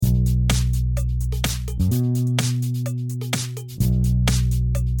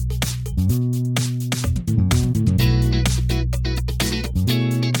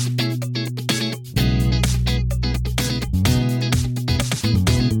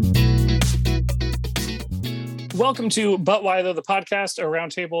Welcome to But Why Though, the podcast, a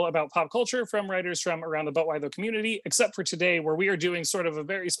roundtable about pop culture from writers from around the But Why Though community, except for today, where we are doing sort of a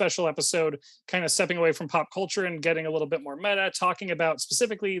very special episode, kind of stepping away from pop culture and getting a little bit more meta, talking about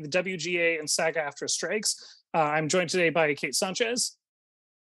specifically the WGA and SAG-AFTRA strikes. I'm joined today by Kate Sanchez.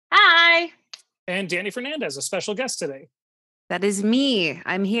 Hi. And Dani Fernandez, a special guest today. That is me.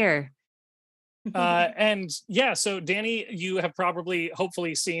 I'm here. And yeah, so Dani, you have probably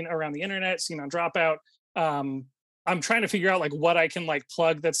hopefully seen around the internet, seen on Dropout. I'm trying to figure out like what I can like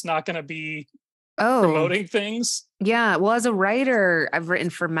plug that's not going to be promoting things. Yeah. Well, as a writer, I've written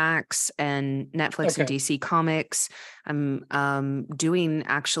for Max and Netflix and DC Comics. I'm doing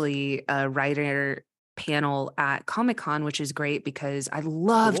actually a writer panel at Comic-Con, which is great because I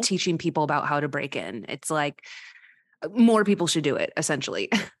love teaching people about how to break in. It's like more people should do it,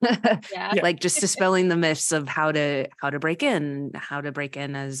 essentially. Like just dispelling the myths of how to break in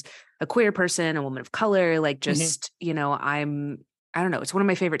as a queer person, a woman of color, like just, you know, I don't know. It's one of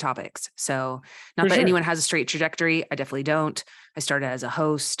my favorite topics. So not that anyone has a straight trajectory. I definitely don't. I started as a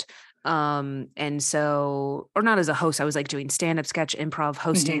host. And so, or not as a host, I was like doing stand-up, sketch, improv,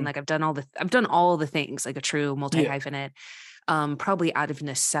 hosting. Like I've done all the things, like a true multi-hyphenate, probably out of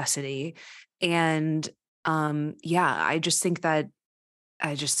necessity. And I just think that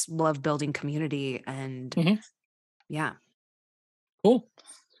I just love building community and Cool.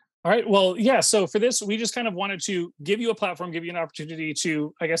 All right. Well, yeah. So for this, we just kind of wanted to give you a platform, give you an opportunity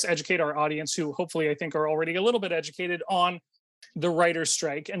to, I guess, educate our audience who hopefully I think are already a little bit educated on the writer's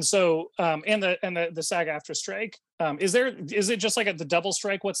strike. And so, and the SAG-AFTRA strike. Is it just like the double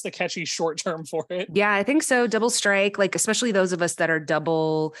strike? What's the catchy short term for it? Yeah, I think so. Double strike, like especially those of us that are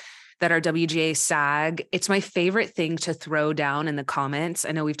WGA SAG. It's my favorite thing to throw down in the comments.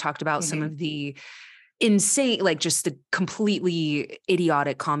 I know we've talked about some of the insane, like just the completely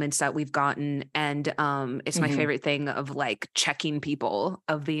idiotic comments that we've gotten. And it's my favorite thing of like checking people,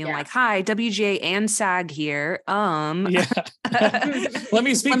 of being like, hi, WGA and SAG here. Let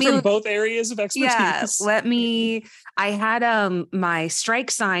me speak from both areas of expertise. I had my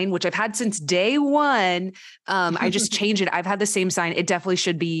strike sign, which I've had since day one. I just changed it. I've had the same sign. It definitely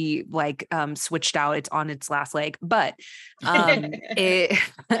should be like switched out. It's on its last leg, but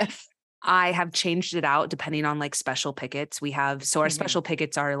I have changed it out depending on like special pickets we have. So our special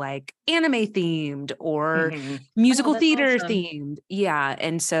pickets are like anime themed or musical theater themed. Yeah.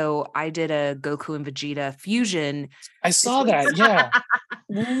 And so I did a Goku and Vegeta fusion. I saw that. Yeah.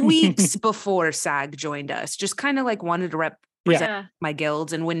 Weeks before SAG joined us, just kind of like wanted to represent my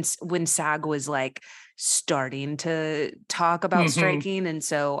guilds. And when SAG was like starting to talk about striking. And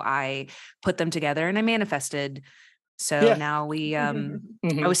so I put them together and I manifested. So now we, I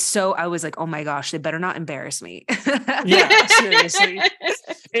was like, oh my gosh, they better not embarrass me. Seriously.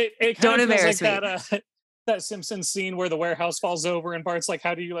 It don't embarrass like me. That Simpsons scene where the warehouse falls over and Bart's like,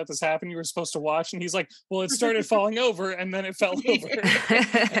 how do you let this happen? You were supposed to watch. And he's like, well, it started falling over and then it fell over.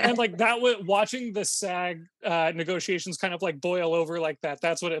 And like that was watching the SAG negotiations kind of like boil over like that.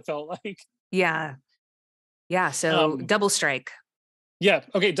 That's what it felt like. Yeah. Yeah. So double strike. Yeah.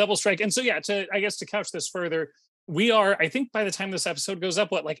 Okay. Double strike. And so, to couch this further, we are, I think by the time this episode goes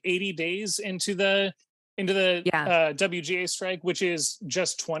up, like 80 days into the WGA strike, which is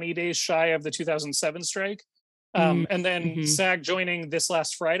just 20 days shy of the 2007 strike. And then SAG joining this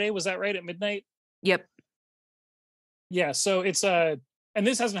last Friday. Was that right? At midnight? Yep. Yeah. So it's and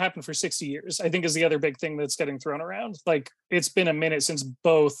this hasn't happened for 60 years, I think, is the other big thing that's getting thrown around. Like it's been a minute since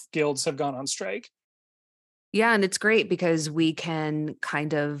both guilds have gone on strike. Yeah. And it's great because we can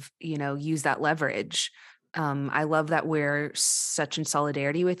kind of, use that leverage. I love that we're such in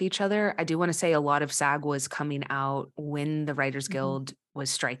solidarity with each other. I do want to say a lot of SAG was coming out when the Writers Guild was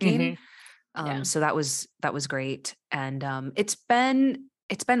striking. So that was great. And it's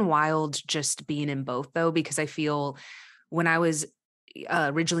been wild just being in both though, because I feel when I was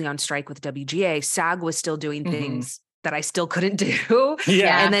originally on strike with WGA, SAG was still doing things that I still couldn't do.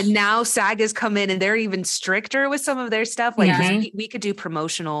 And then now SAG has come in and they're even stricter with some of their stuff. Like we could do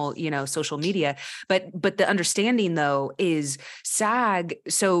promotional, social media, but the understanding though is SAG.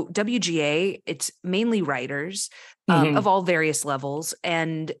 So WGA, it's mainly writers of all various levels.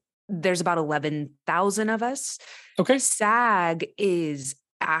 And there's about 11,000 of us. Okay. SAG is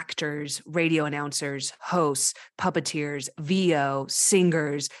actors, radio announcers, hosts, puppeteers, VO,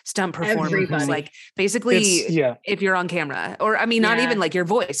 singers, stunt performers. Everybody. Like basically if you're on camera, or I mean, not even like your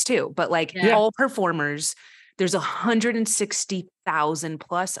voice too, but like all performers, there's 160,000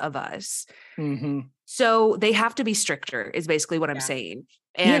 plus of us. So they have to be stricter is basically what I'm saying.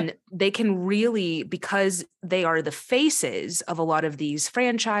 And they can really, because they are the faces of a lot of these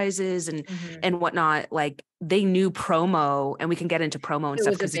franchises and whatnot, like they knew promo, and we can get into promo and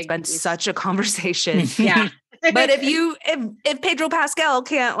stuff because it's been such a conversation. Yeah. But if Pedro Pascal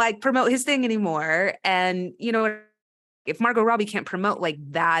can't like promote his thing anymore, and you know, if Margot Robbie can't promote, like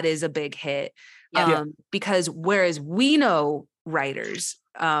that is a big hit. Because whereas we know writers,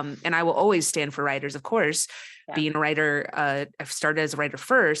 and I will always stand for writers, of course, being a writer, I've started as a writer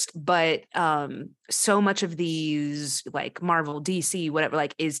first, but so much of these like Marvel, DC, whatever,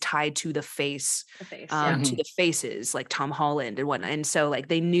 like is tied to the face, to the faces, like Tom Holland and whatnot. And so like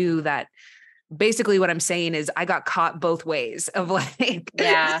they knew that. Basically what I'm saying is I got caught both ways of like,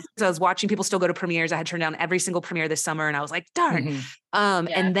 so I was watching people still go to premieres. I had turned down every single premiere this summer and I was like, darn.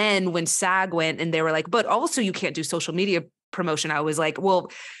 And then when SAG went and they were like, but also you can't do social media promotion. I was like,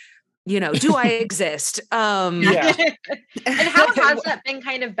 well, you know, do I exist? And how has that been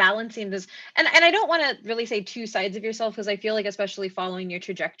kind of balancing this? And I don't want to really say two sides of yourself, because I feel like, especially following your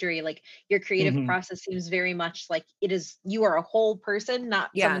trajectory, like your creative process seems very much like it is, you are a whole person,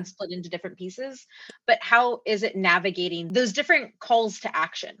 not someone split into different pieces. But how is it navigating those different calls to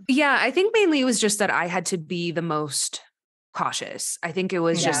action? Yeah, I think mainly it was just that I had to be the most cautious. I think it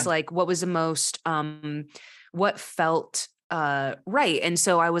was just like what was the most, what felt right. And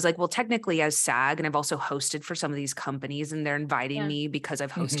so I was like, well, technically as SAG, and I've also hosted for some of these companies and they're inviting me because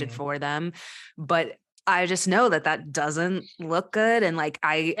I've hosted for them. But I just know that that doesn't look good. And like,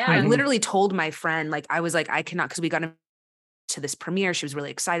 I literally told my friend, like, I was like, I cannot, because we got to this premiere. She was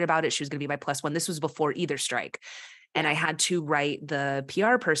really excited about it. She was going to be my +1. This was before either strike. And I had to write the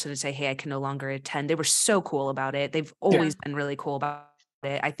PR person and say, hey, I can no longer attend. They were so cool about it. They've always been really cool about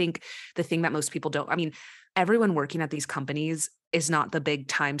it. I think the thing that most people don't, I mean, everyone working at these companies is not the big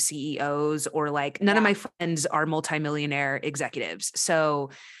time CEOs or like none of my friends are multimillionaire executives. So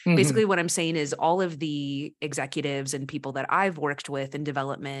basically what I'm saying is all of the executives and people that I've worked with in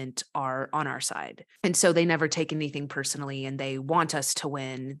development are on our side. And so they never take anything personally and they want us to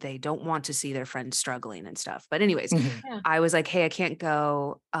win. They don't want to see their friends struggling and stuff. But anyways, I was like, hey, I can't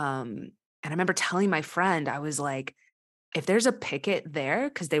go. And I remember telling my friend, I was like, if there's a picket there,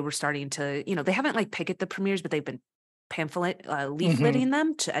 because they were starting to, you know, they haven't like picket the premieres, but they've been leafleting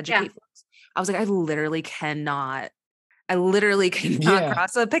them to educate folks. I was like, I literally cannot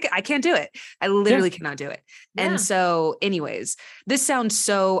cross a picket. I can't do it. I literally cannot do it. And so anyways, this sounds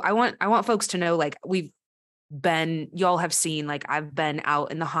so, I want folks to know, like y'all have seen, like I've been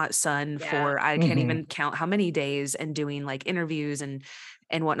out in the hot sun for, I can't even count how many days, and doing like interviews and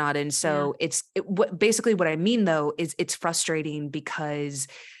whatnot. And so basically what I mean though, is it's frustrating because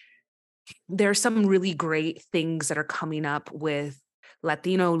there are some really great things that are coming up with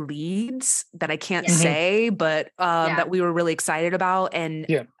Latino leads that I can't say, but that we were really excited about.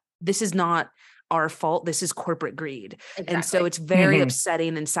 And this is not our fault. This is corporate greed. Exactly. And so it's very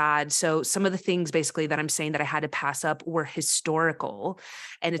upsetting and sad. So some of the things basically that I'm saying that I had to pass up were historical.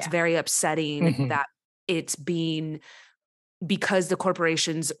 And it's very upsetting that it's being, because the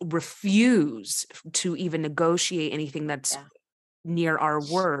corporations refuse to even negotiate anything that's near our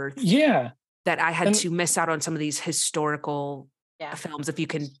worth. That I had to miss out on some of these historical films. If you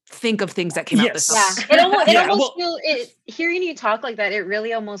can think of things that came out this summer. It almost feels, hearing you talk like that, it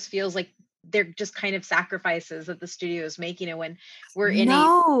really almost feels like they're just kind of sacrifices that the studio is making it when we're in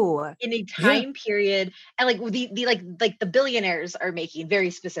a time period, and like the like the billionaires are making, very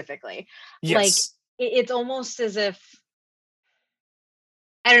specifically. Like it's almost as if,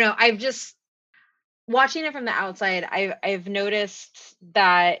 I don't know, I've just, watching it from the outside, I've noticed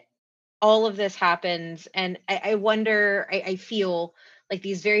that all of this happens, and I wonder, I feel like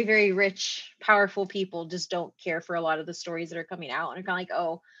these very, very rich, powerful people just don't care for a lot of the stories that are coming out, and are kind of like,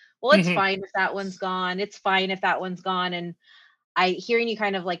 oh, well, it's fine if that one's gone. It's fine if that one's gone. And hearing you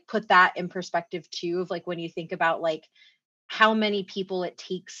kind of like put that in perspective too, of like when you think about like how many people it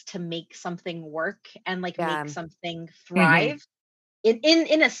takes to make something work and like make something thrive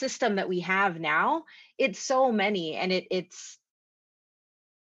in a system that we have now, it's so many, and it's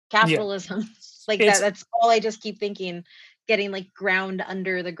capitalism. Like that's all I just keep thinking, getting like ground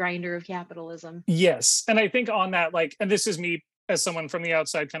under the grinder of capitalism. Yes. And I think on that, like, and this is me as someone from the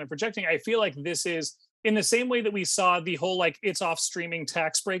outside kind of projecting, I feel like this is in the same way that we saw the whole like it's off streaming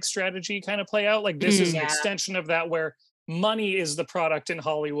tax break strategy kind of play out. Like this is an extension of that, where money is the product in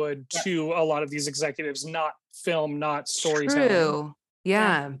Hollywood to a lot of these executives, not film, not storytelling. True.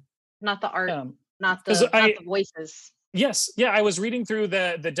 Yeah. Not the art, not the voices. Yes. Yeah. I was reading through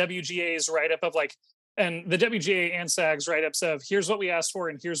the WGA's write-up of like and the WGA and SAG's write-ups of here's what we asked for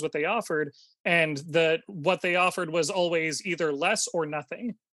and here's what they offered, and what they offered was always either less or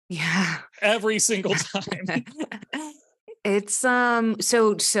nothing Yeah. every single time. It's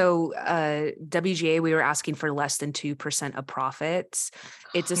WGA, we were asking for less than 2% of profits.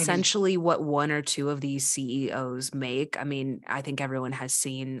 It's essentially what one or two of these CEOs make. I mean, I think everyone has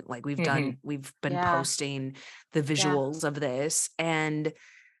seen, like, we've been posting the visuals of this, and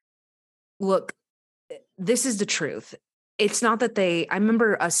look, this is the truth. It's not that I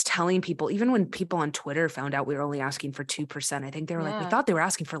remember us telling people, even when people on Twitter found out we were only asking for 2%, I think they were like, we thought they were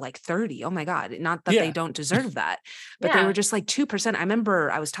asking for like 30. Oh my God. Not that they don't deserve that, but they were just like 2%. I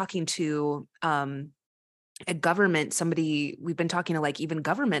remember I was talking to a government, we've been talking to like even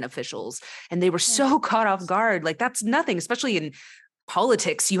government officials, and they were so caught off guard. Like, that's nothing, especially in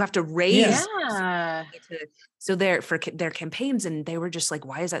politics. You have to raise so for their campaigns, and they were just like,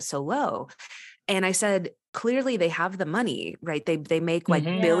 why is that so low? And I said, clearly they have the money, right? They make like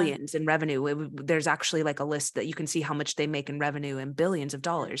billions in revenue. There's actually like a list that you can see how much they make in revenue in billions of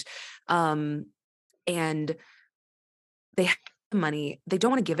dollars. And they have the money. They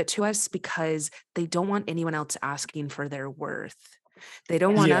don't want to give it to us because they don't want anyone else asking for their worth. They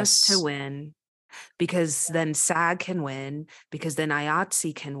don't want us to win, because then SAG can win, because then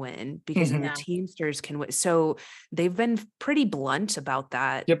IATSE can win, because then the Teamsters can win. So they've been pretty blunt about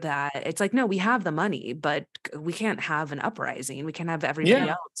that, that it's like, no, we have the money, but we can't have an uprising. We can't have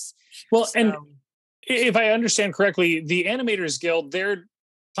everybody else. Well, and if I understand correctly, the Animators Guild, their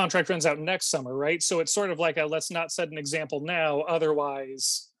contract runs out next summer, right? So it's sort of like let's not set an example now,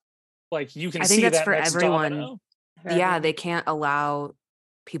 otherwise, like, you can see that for next everyone. domino. They can't allow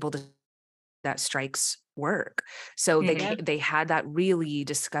people to that strikes work. So they had that really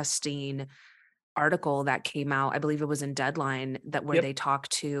disgusting article that came out, I believe it was in Deadline, that where they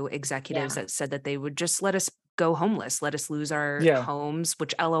talked to executives that said that they would just let us go homeless, let us lose our homes,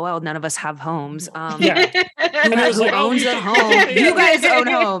 which LOL, none of us have homes. And I was like, owns a home? You guys own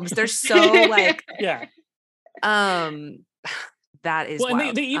homes. They're so like, that is well, wild.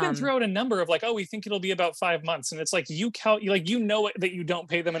 and they even throw out a number of like, oh, we think it'll be about 5 months, and it's like, you know that you don't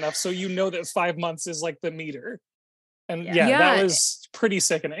pay them enough, so you know that 5 months is like the meter, and that was pretty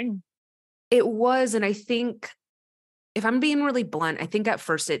sickening. It was, and I think, if I'm being really blunt, I think at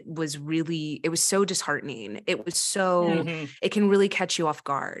first it was so disheartening. It was so it can really catch you off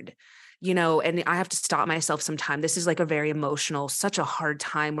guard. And I have to stop myself sometime. This is like a very emotional, such a hard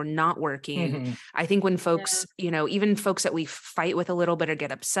time. We're not working. I think when folks, even folks that we fight with a little bit or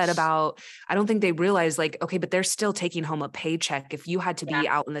get upset about, I don't think they realize, like, okay, but they're still taking home a paycheck. If you had to be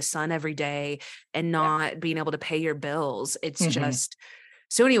out in the sun every day and not being able to pay your bills, it's just,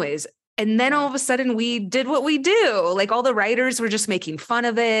 so anyways. And then all of a sudden we did what we do. Like, all the writers were just making fun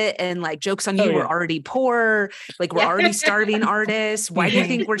of it, and like, jokes on you, we're already poor. Like, we're already starving artists. Why do you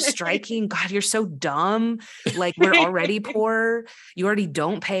think we're striking? God, you're so dumb. Like, we're already poor. You already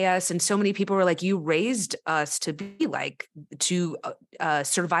don't pay us. And so many people were like, you raised us to be like, to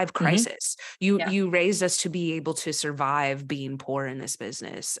survive crisis. You raised us to be able to survive being poor in this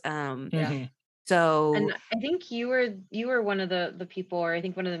business. So, and I think you were one of the people, or I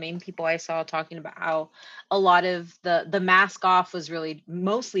think one of the main people I saw talking about how a lot of the mask off was really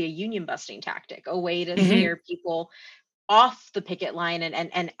mostly a union busting tactic, a way to scare people off the picket line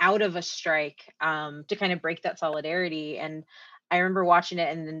and out of a strike, to kind of break that solidarity. And I remember watching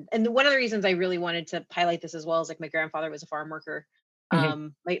it, and one of the reasons I really wanted to highlight this as well is, like, my grandfather was a farm worker.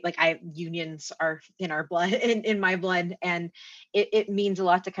 Unions are in our blood, in my blood, and it means a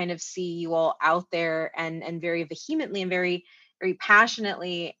lot to kind of see you all out there and very vehemently and very, very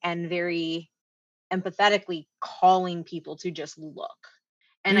passionately and very empathetically calling people to just look.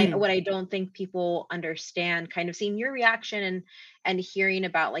 And what I don't think people understand, kind of seeing your reaction and hearing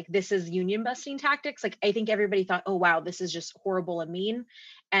about, like, this is union busting tactics, like, I think everybody thought, oh wow, this is just horrible and mean.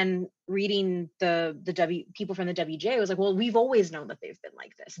 And reading the people from the WJ was like, well, we've always known that they've been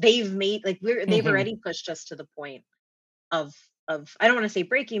like this. They've made, like, they've already pushed us to the point of I don't want to say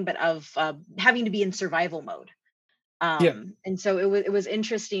breaking, but of having to be in survival mode. And so it was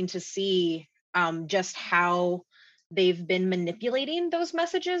interesting to see just how they've been manipulating those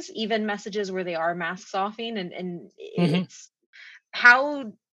messages, even messages where they are masks offing, and it's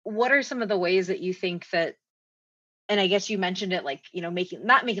how, what are some of the ways that you think that, and I guess you mentioned it, like,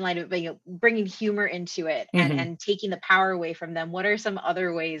 not making light of it, but bringing humor into it, and taking the power away from them. What are some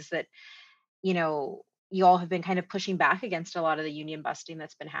other ways that you all have been kind of pushing back against a lot of the union busting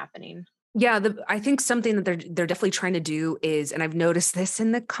that's been happening? Yeah, I think something that they're definitely trying to do is, and I've noticed this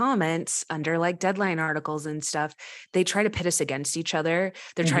in the comments under like Deadline articles and stuff, they try to pit us against each other.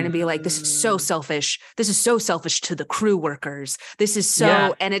 They're trying to be like, this is so selfish. This is so selfish to the crew workers. This is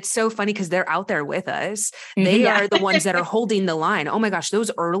so, and it's so funny because they're out there with us. They are the ones that are holding the line. Oh my gosh,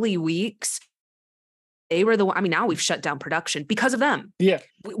 those early weeks, they were the one. I mean, now we've shut down production because of them. We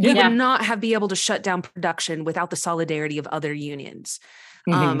would not be able to shut down production without the solidarity of other unions.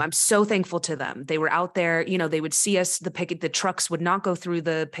 I'm so thankful to them. They were out there, you know, they would see us, the trucks would not go through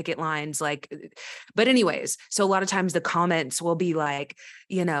the picket lines. But anyways, so a lot of times the comments will be like,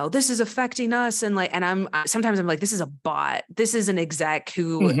 you know, this is affecting us. And sometimes I'm like, this is a bot. This is an exec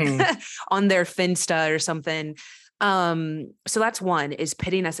who on their Finsta or something. So that's one, is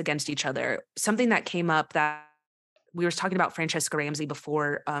pitting us against each other. Something that came up that we were talking about Francesca Ramsey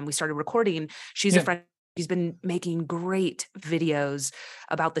before we started recording. She's a friend. She's been making great videos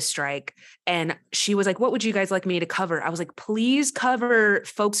about the strike. And she was like, what would you guys like me to cover? I was like, please cover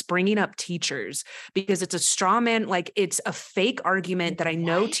folks bringing up teachers, because it's a straw man. Like, it's a fake argument that I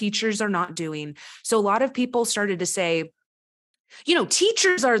know teachers are not doing. So a lot of people started to say, you know,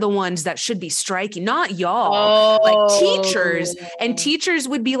 teachers are the ones that should be striking, not y'all. Like teachers, and teachers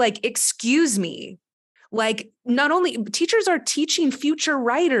would be like, excuse me. Like, not only teachers are teaching future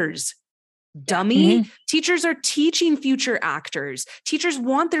writers. Dummy. Teachers are teaching future actors. Teachers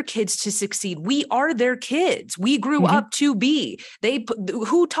want their kids to succeed. We are their kids. We grew up to be.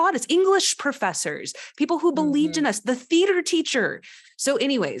 Who taught us? English professors, people who believed in us, the theater teacher. So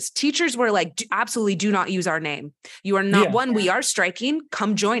anyways, teachers were like, absolutely do not use our name. You are not one. We are striking.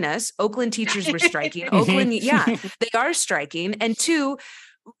 Come join us. Oakland teachers were striking. Oakland. They are striking. And two,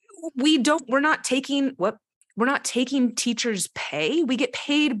 we're not taking teachers' pay. We get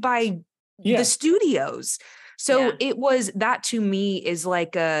paid by the studios. So it was, that to me is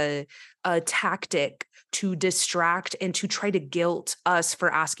like a tactic to distract and to try to guilt us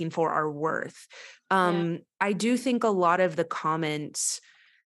for asking for our worth. I do think a lot of the comments,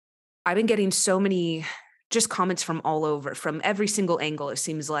 I've been getting so many just comments from all over, from every single angle, it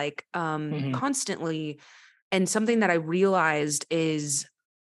seems like, constantly. And something that I realized is,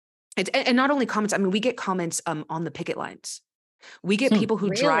 and not only comments, I mean, we get comments on the picket lines. We get people who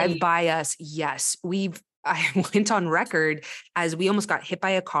drive by us. Yes, I went on record as we almost got hit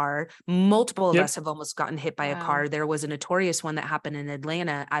by a car. Multiple of us have almost gotten hit by a car. There was a notorious one that happened in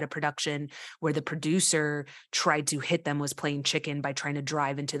Atlanta at a production where the producer tried to hit them, was playing chicken by trying to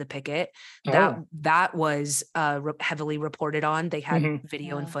drive into the picket. That was heavily reported on. They had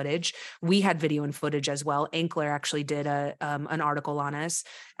video and footage. We had video and footage as well. Ankler actually did an article on us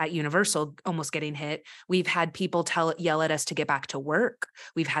at Universal, almost getting hit. We've had people yell at us to get back to work.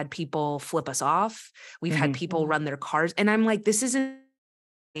 We've had people flip us off. We've had people run their cars. And I'm like, this isn't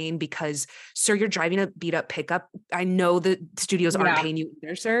because, sir, you're driving a beat up pickup. I know the studios aren't paying you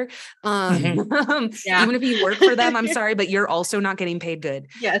either, sir. Even if you work for them, I'm sorry, but you're also not getting paid good.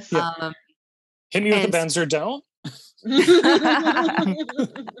 Yes. Hit me with a Benz or don't.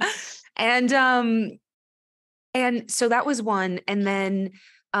 And so that was one. And then,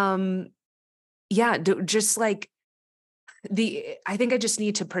 just like, I think I just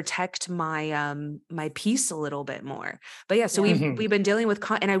need to protect my my peace a little bit more. But so we've been dealing with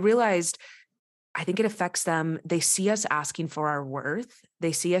and I realized I think it affects them. They see us asking for our worth.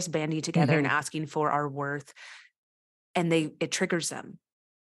 They see us banding together and asking for our worth, and it triggers them.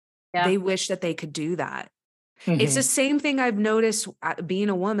 They wish that they could do that. It's the same thing I've noticed being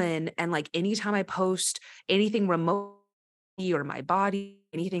a woman, and like anytime I post anything remote or my body,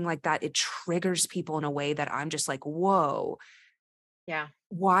 anything like that, it triggers people in a way that I'm just like, whoa. Yeah.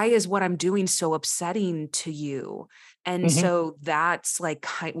 Why is what I'm doing so upsetting to you? And so that's like,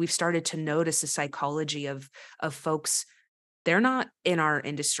 we've started to notice the psychology of folks. They're not in our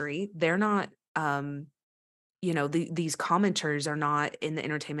industry. They're not, these commenters are not in the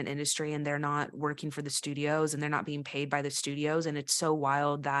entertainment industry, and they're not working for the studios, and they're not being paid by the studios. And it's so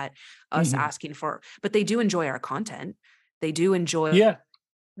wild that us asking but they do enjoy our content. They do enjoy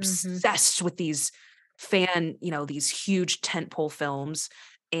obsessed with these these huge tentpole films,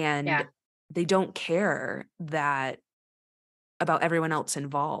 and they don't care about everyone else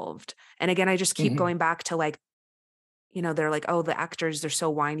involved. And again, I just keep going back to like, they're like, oh, the actors, they're so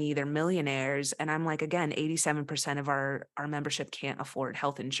whiny, they're millionaires. And I'm like, again, 87% of our membership can't afford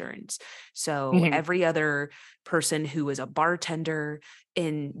health insurance. So every other person who is a bartender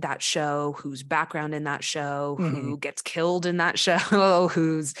in that show, whose background in that show, who gets killed in that show,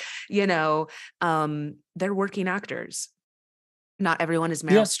 who's, they're working actors. Not everyone is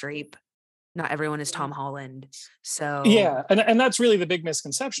Meryl Streep. Not everyone is Tom Holland. So yeah, and that's really the big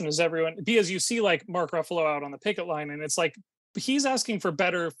misconception is everyone, because you see like Mark Ruffalo out on the picket line, and it's like he's asking for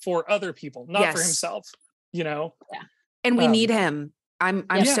better for other people, not for yes. himself, you know. Yeah. And we need him. I'm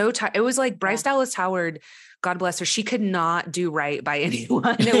Yeah. so tired. It was like Bryce Dallas Howard, God bless her. She could not do right by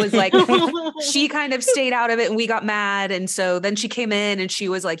anyone. It was like she kind of stayed out of it and we got mad. And so then she came in and she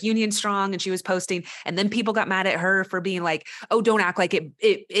was like union strong and she was posting. And then people got mad at her for being like, oh, don't act like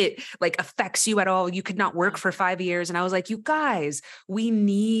it like affects you at all. You could not work for 5 years. And I was like, you guys, we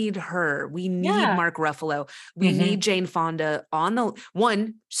need her. We need Mark Ruffalo. We need Jane Fonda on the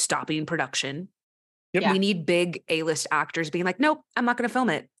one, stopping production. Yep. We need big A-list actors being like, nope, I'm not going to film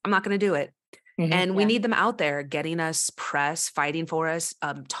it. I'm not going to do it. And we need them out there getting us press, fighting for us,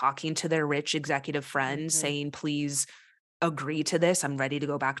 talking to their rich executive friends, saying, please agree to this. I'm ready to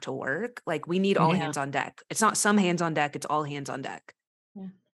go back to work. Like we need all hands on deck. It's not some hands on deck. It's all hands on deck. Yeah.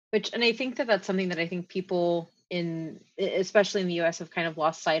 And I think that that's something that I think people especially in the US have kind of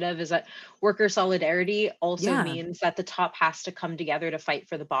lost sight of, is that worker solidarity also means that the top has to come together to fight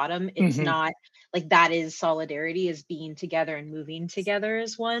for the bottom. It's not like that is solidarity, is being together and moving together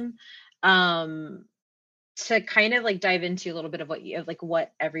as one. To kind of like dive into a little bit of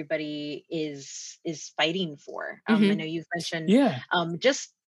what everybody is fighting for. I know you've mentioned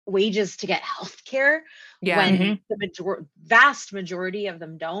just wages to get healthcare when the vast majority of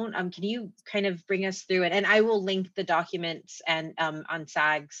them don't. Can you kind of bring us through it? And I will link the documents and on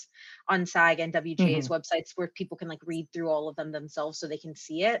SAG and WGA's websites where people can like read through all of them themselves so they can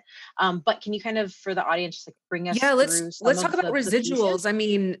see it. But can you kind of, for the audience, just like bring us through let's talk about residuals. I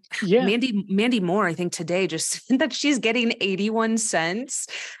mean, Mandy Moore, I think today just said that she's getting 81 cents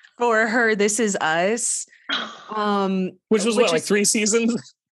for her This Is Us. Which was like 3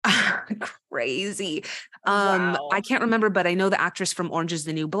 seasons? Crazy. I can't remember, but I know the actress from Orange is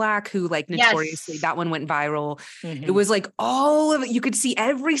the New Black who like notoriously that one went viral. It was like all of it. You could see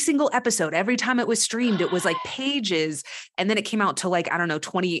every single episode. Every time it was streamed, it was like pages. And then it came out to like, I don't know,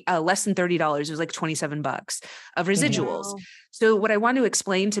 less than $30. It was like $27 of residuals. So what I want to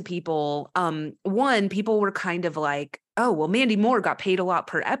explain to people, one, people were kind of like, oh, well, Mandy Moore got paid a lot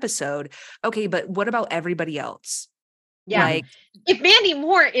per episode. Okay, but what about everybody else? Yeah. Like, if Mandy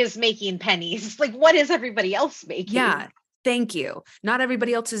Moore is making pennies, like what is everybody else making? Yeah. Thank you. Not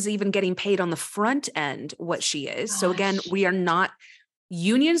everybody else is even getting paid on the front end what she is. So again,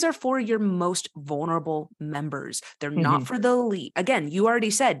 unions are for your most vulnerable members. They're not for the elite. Again, you already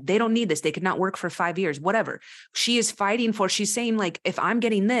said they don't need this. They could not work for 5 years, whatever. She is fighting for, she's saying like, if I'm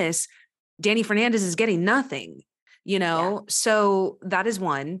getting this, Dani Fernandez is getting nothing, you know? Yeah. So that is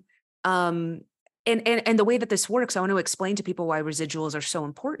one. And the way that this works, I want to explain to people why residuals are so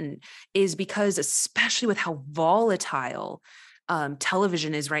important is because, especially with how volatile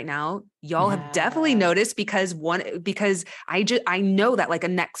television is right now, y'all have definitely noticed because I know that like a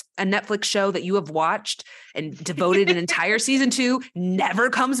Netflix show that you have watched and devoted an entire season to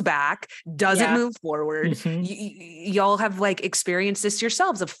never comes back, doesn't move forward. Y'all have like experienced this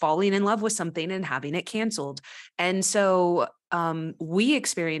yourselves of falling in love with something and having it canceled. And so we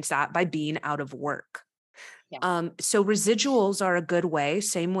experience that by being out of work. So residuals are a good way.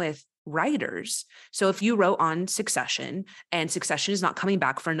 Same with writers. So if you wrote on Succession and Succession is not coming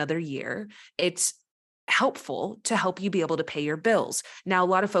back for another year, it's helpful to help you be able to pay your bills. Now, a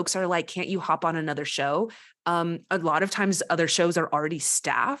lot of folks are like, can't you hop on another show? A lot of times other shows are already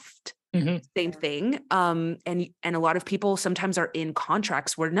staffed. Same thing. And a lot of people sometimes are in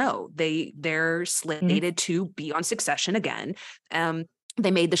contracts where they're slated to be on Succession again. They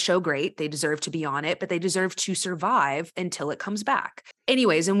made the show great. They deserve to be on it, but they deserve to survive until it comes back.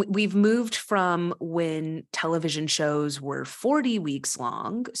 Anyways, and we've moved from when television shows were 40 weeks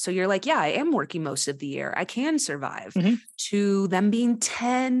long. So you're like, yeah, I am working most of the year. I can survive, to them being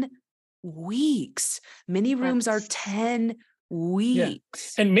 10 weeks. Mini rooms are 10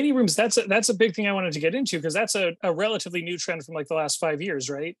 weeks. And mini rooms, that's a big thing I wanted to get into because that's a relatively new trend from like the last 5 years,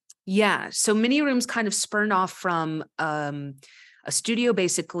 right? Yeah. So mini rooms kind of spurned off from a studio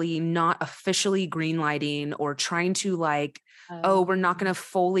basically not officially greenlighting or trying to like, we're not going to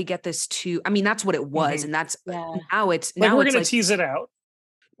fully get this to, I mean, that's what it was. And that's now we're going to tease it out.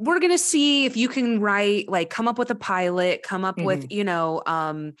 We're going to see if you can write, like come up with a pilot, come up with,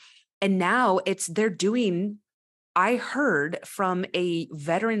 and now they're doing, I heard from a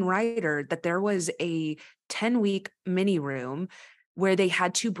veteran writer that there was a 10-week mini room where they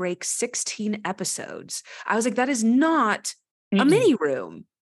had to break 16 episodes. I was like, that is not a mini room.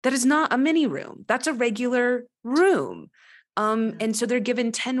 That is not a mini room. That's a regular room. And so they're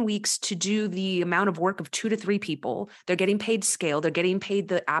given 10 weeks to do the amount of work of 2 to 3 people. They're getting paid scale. They're getting paid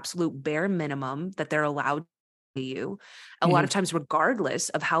the absolute bare minimum that they're allowed to pay you. A lot of times, regardless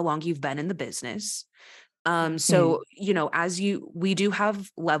of how long you've been in the business. So, we do have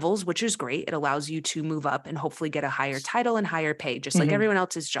levels, which is great. It allows you to move up and hopefully get a higher title and higher pay, just like everyone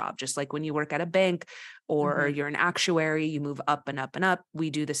else's job. Just like when you work at a bank or you're an actuary, you move up and up and up. We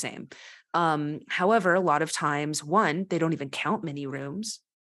do the same. However, a lot of times, one, they don't even count mini rooms.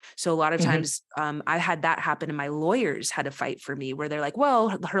 So a lot of times I had that happen and my lawyers had to fight for me where they're like,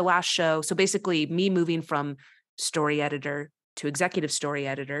 well, her last show. So basically me moving from story editor to executive story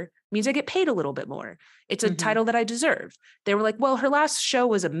editor means I get paid a little bit more. It's a title that I deserve. They were like, well, her last show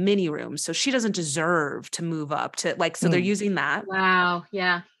was a mini room, so she doesn't deserve to move up to so they're using that. Wow.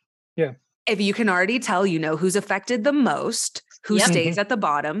 Yeah. Yeah. If you can already tell, who's affected the most, who stays at the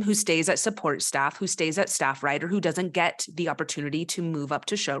bottom, who stays at support staff, who stays at staff writer, who doesn't get the opportunity to move up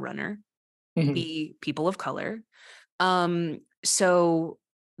to showrunner, the people of color. So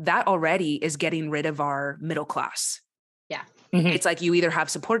that already is getting rid of our middle class. Yeah. It's like you either have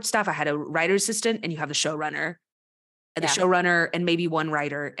support staff, I had a writer assistant, and you have the showrunner. The showrunner and maybe one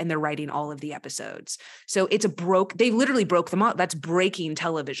writer, and they're writing all of the episodes. So it's they literally broke them up. That's breaking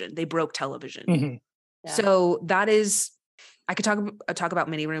television. They broke television. So that is, I could talk about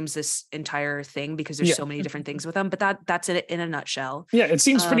mini rooms this entire thing because there's so many different things with them, but that's it in a nutshell. Yeah. It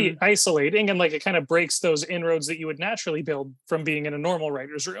seems pretty isolating, and like it kind of breaks those inroads that you would naturally build from being in a normal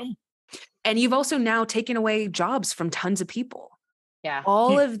writer's room. And you've also now taken away jobs from tons of people. Yeah.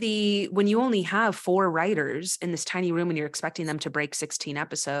 All of when you only have 4 writers in this tiny room and you're expecting them to break 16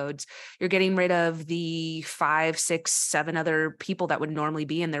 episodes, you're getting rid of the 5, 6, 7 other people that would normally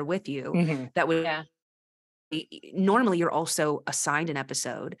be in there with you. That would normally you're also assigned an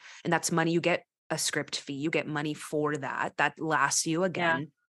episode, and that's money. You get a script fee, you get money for that lasts you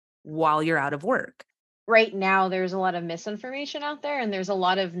again while you're out of work. Right now there's a lot of misinformation out there, and there's a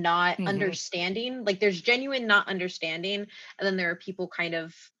lot of not understanding. Like there's genuine not understanding, and then there are people kind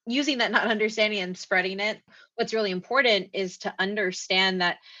of using that not understanding and spreading it. What's really important is to understand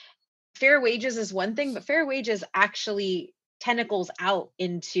that fair wages is one thing, but fair wages actually tentacles out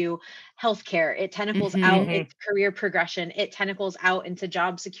into healthcare. It tentacles out into career progression. It tentacles out into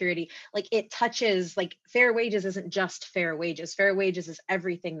job security. Like it touches, like fair wages isn't just fair wages. Fair wages is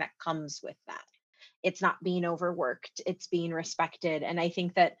everything that comes with that. It's not being overworked, it's being respected. And I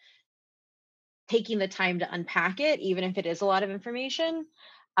think that taking the time to unpack it, even if it is a lot of information,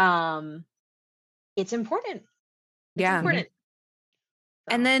 it's important. It's important.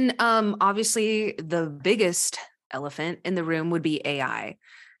 And then obviously the biggest elephant in the room would be AI.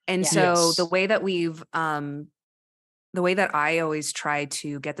 And so the way that the way that I always try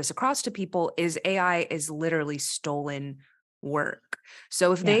to get this across to people is AI is literally stolen work.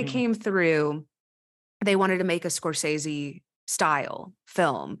 So if they came through, they wanted to make a Scorsese style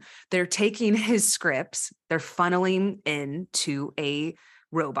film, they're taking his scripts, they're funneling into a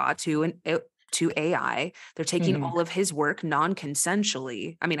robot, to AI. They're taking all of his work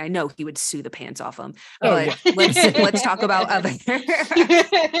non-consensually. I mean, I know he would sue the pants off him, but let's talk about other.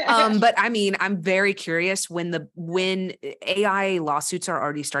 But I mean, I'm very curious when AI lawsuits are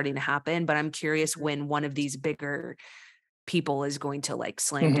already starting to happen, but I'm curious when one of these bigger people is going to like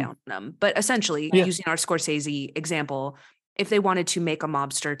slam down them. But essentially, using our Scorsese example, if they wanted to make a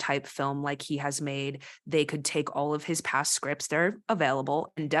mobster type film like he has made, they could take all of his past scripts, they're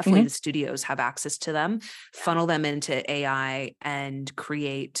available, and definitely the studios have access to them, funnel them into AI and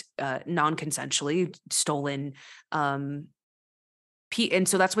create non-consensually stolen and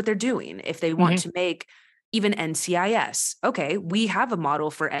so that's what they're doing. If they want to make even NCIS, okay, we have a model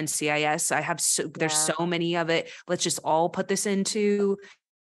for NCIS. There's so many of it. Let's just all put this into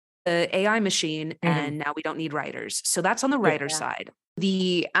the AI machine, and now we don't need writers. So that's on the writer side.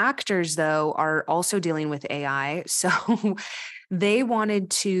 The actors, though, are also dealing with AI. So they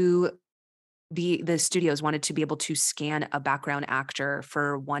wanted to the studios wanted to be able to scan a background actor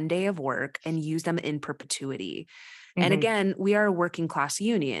for one day of work and use them in perpetuity. And again, we are a working class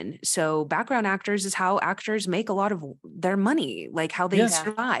union. So background actors is how actors make a lot of their money, like how they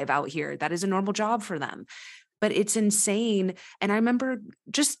survive out here. That is a normal job for them. But it's insane. And I remember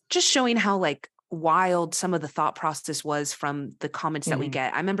just showing how like wild some of the thought process was from the comments that we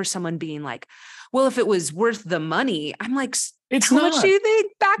get. I remember someone being like, well, if it was worth the money, I'm like, how much do you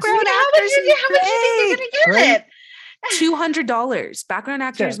think background actors how much do you think they're gonna get it? $200. Background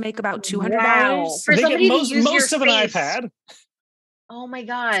actors make about $200. Wow. For they somebody get to use most your of face. an iPad. Oh my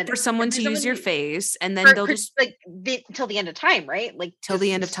God. For someone to use your face, and then they'll just like till the end of time, right? Like till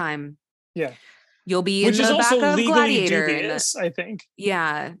the end of time. Yeah. You'll be which in is the back also of legally Gladiator. dubious, I think.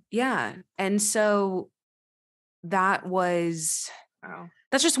 Yeah. And so that was, Wow.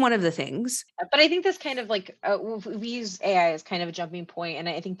 that's just one of the things. But I think this kind of like we use AI as kind of a jumping point, and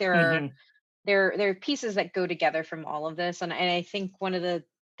I think there are Mhm. there are pieces that go together from all of this, and I think one of the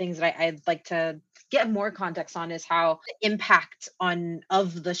things that I'd like to get more context on is how the impact on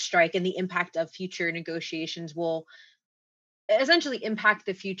of the strike and the impact of future negotiations will essentially impact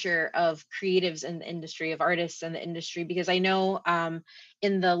the future of creatives in the industry, of artists in the industry, because I know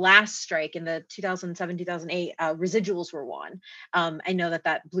in the last strike in the 2007 2008 residuals were won. I know that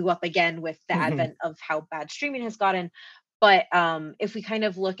that blew up again with the Mhm. advent of how bad streaming has gotten. But if we kind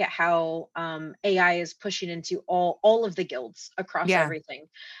of look at how AI is pushing into all of the guilds across Yeah. everything,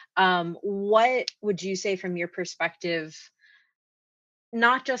 what would you say from your perspective,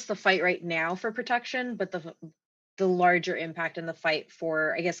 not just the fight right now for protection, but the larger impact and the fight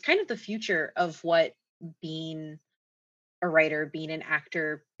for, I guess, kind of the future of what being a writer, being an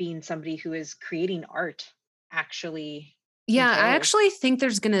actor, being somebody who is creating art actually Yeah, I entails? actually think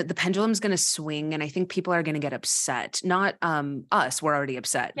the pendulum's gonna swing, and I think people are gonna get upset. Not us, we're already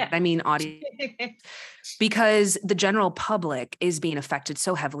upset. Yeah. I mean audience, because the general public is being affected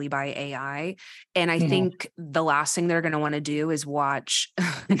so heavily by AI. And I Mhm. think the last thing they're gonna want to do is watch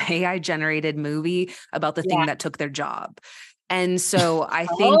an AI generated movie about the Yeah. thing that took their job. And so I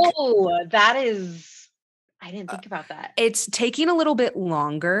think Oh, that is, I didn't think about that. it's taking a little bit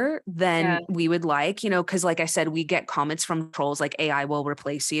longer Yeah. than we would like, because like I said, we get comments from trolls like AI will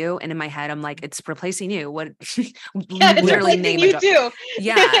replace you. And in my head, I'm like, it's replacing you. What Yeah, it's literally replacing name a you job. too.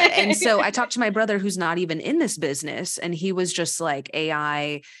 Yeah. And so I talked to my brother who's not even in this business, and he was just like,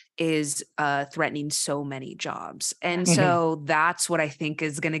 AI is threatening so many jobs. And Mhm. so that's what I think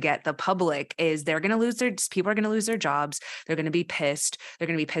is going to get the public is people are going to lose their jobs. They're going to be pissed. They're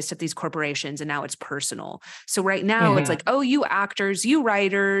going to be pissed at these corporations. And now it's personal. So right now it's Mhm. like, oh, you actors, you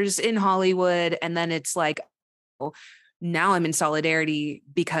writers in Hollywood. And then it's like, oh, now I'm in solidarity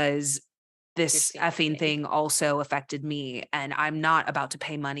because You're this seeing effing me. thing also affected me. And I'm not about to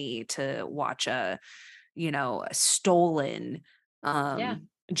pay money to watch a stolen, Yeah.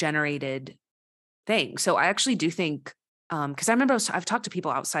 generated thing. So I actually do think, because I remember I've talked to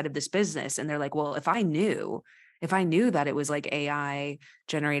people outside of this business, and they're like, well, if I knew that it was like AI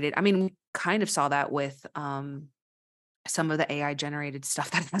generated, I mean, we kind of saw that with some of the AI generated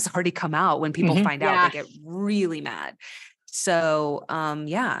stuff that has already come out. When people Mhm. find out, they Yeah. get really mad. So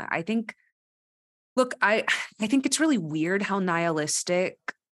yeah, I think, look, I think it's really weird how nihilistic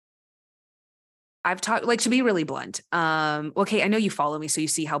I've talked, like, to be really blunt. Okay, I know you follow me, so you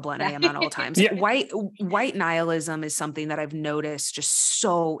see how blunt I Yeah. am at all times. Yeah. White nihilism is something that I've noticed just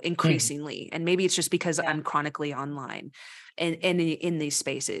so Mhm. increasingly, and maybe it's just because Yeah. I'm chronically online and in these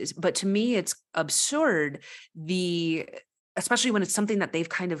spaces. But to me, it's absurd. Especially when it's something that they've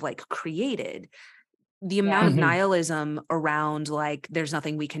kind of like created, the amount Yeah. of Mhm. nihilism around like there's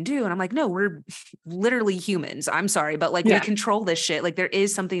nothing we can do. And I'm like, no, we're literally humans. I'm sorry, but like we Yeah. control this shit. Like there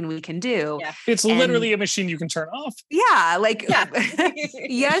is something we can do. Yeah. It's And literally a machine you can turn off. yeah, like Yeah.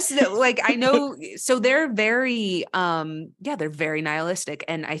 yes, no, like I know. So they're very they're very nihilistic.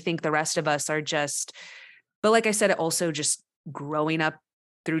 And I think the rest of us are just, but like I said, also just growing up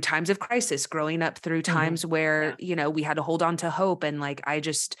through times of crisis, growing up through Mhm. times where, Yeah. we had to hold on to hope. And like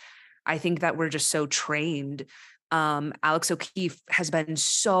I think that we're just so trained. Alex O'Keefe has been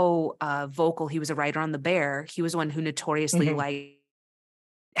so vocal. He was a writer on The Bear. He was one who notoriously Mhm. like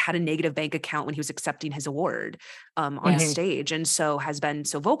had a negative bank account when he was accepting his award on Yeah. Mhm. stage, and so has been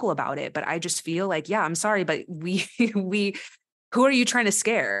so vocal about it. But I just feel like, yeah, I'm sorry, but we who are you trying to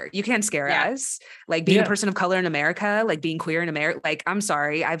scare? You can't scare Yeah. us. Like being a Yeah. person of color in America, like being queer in America, like I'm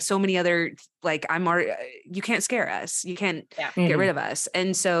sorry, I have so many other, like you can't scare us. You can't Yeah. get rid Mhm. of us.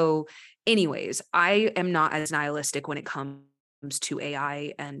 And so anyways, I am not as nihilistic when it comes to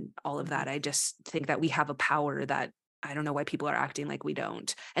AI and all of Mhm. that. I just think that we have a power that I don't know why people are acting like we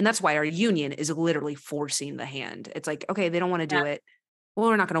don't. And that's why our union is literally forcing the hand. It's like, okay, they don't want to Yeah. do it. Well,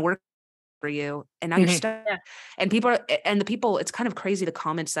 we're not going to work for you. And now you're Mhm. stuck. Yeah. And the people, it's kind of crazy the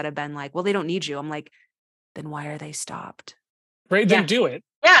comments that have been like, well, they don't need you. I'm like, then why are they stopped? Right. Then Yeah. do it.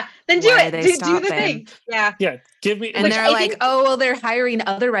 Yeah. Then do Why are it. they Do the stopping? thing. Yeah. Yeah. Give me And Which they're I like, think, oh, well, they're hiring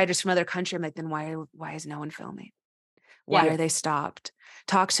other writers from other country. I'm like, then why is no one filming? Why yeah. Yeah. are they stopped?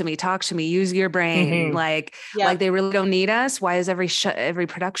 Talk to me, use your brain. Mhm. Yeah. Like they really don't need us. Why is every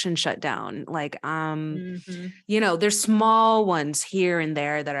production shut down? Like, Mhm. there's small ones here and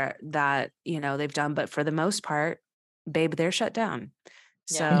there that they've done, but for the most part, babe, they're shut down.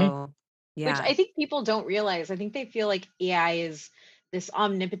 Yeah. Mhm. So Which yeah. I think people don't realize. I think they feel like AI is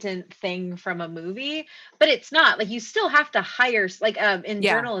omnipotent thing from a movie, but it's not. Like, you still have to hire, like, in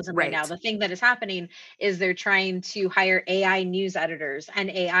journalism right now, the thing that is happening is they're trying to hire AI news editors and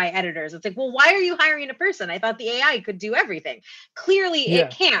AI editors. It's like, well, why are you hiring a person? I thought the AI could do everything. Clearly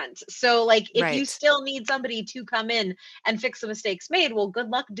it can't. So, like, if you still need somebody to come in and fix the mistakes made, well, good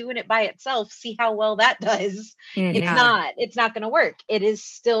luck doing it by itself. See how well that does. It's not going to work. It is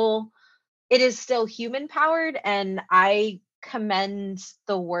still human powered, and I commend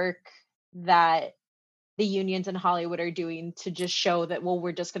the work that the unions in Hollywood are doing to just show that, well,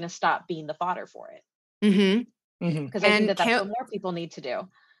 we're just going to stop being the fodder for it. Because I think that that's what more people need to do.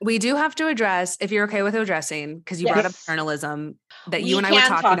 We do have to address, if you're okay with addressing, because you brought up journalism that you and I were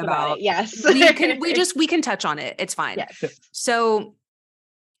talking about. Yes. we can touch on it. It's fine. Yes. So,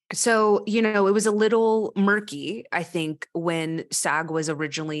 it was a little murky, I think, when SAG was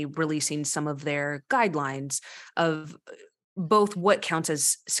originally releasing some of their guidelines of both what counts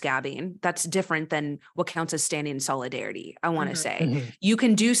as scabbing. That's different than what counts as standing in solidarity. I want to say you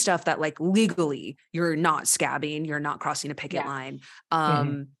can do stuff that, like, legally you're not scabbing, you're not crossing a picket line,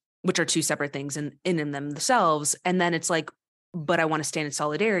 which are two separate things in themselves. And then it's like, but I want to stand in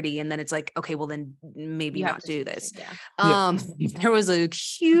solidarity. And then it's like, okay, well then maybe not do this. There was a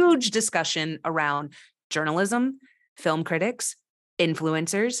huge discussion around journalism, film critics,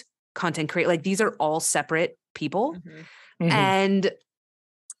 influencers, content creators. Like, these are all separate people. And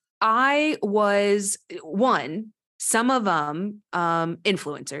I was some of them,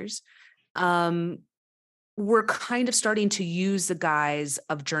 influencers, were kind of starting to use the guise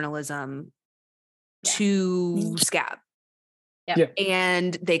of journalism to scab.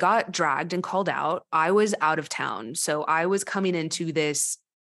 And they got dragged and called out. I was out of town, so I was coming into this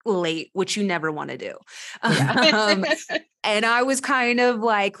late, which you never want to do. And I was kind of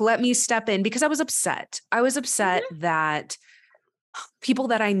like, let me step in, because I was upset. That people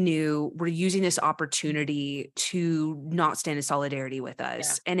that I knew were using this opportunity to not stand in solidarity with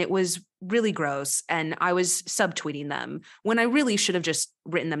us. And it was really gross. And I was subtweeting them when I really should have just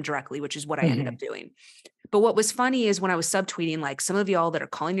written them directly, which is what I ended up doing. But what was funny is when I was subtweeting, like, some of y'all that are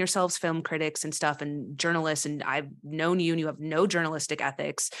calling yourselves film critics and stuff and journalists, and I've known you and you have no journalistic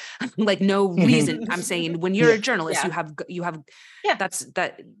ethics, like, no reason. I'm saying, when you're a journalist, you have guidelines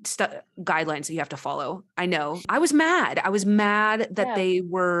that you have to follow. I know. I was mad that they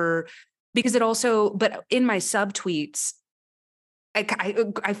were, because it also, but in my subtweets,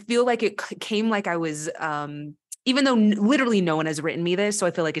 I feel like it came like I was, even though literally no one has written me this, so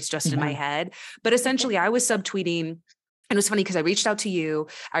I feel like it's just in my head. But essentially, I was subtweeting. And it was funny because I reached out to you.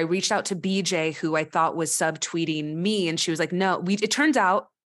 I reached out to BJ, who I thought was subtweeting me. And she was like, no, it turns out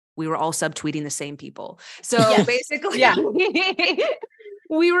we were all subtweeting the same people. So basically,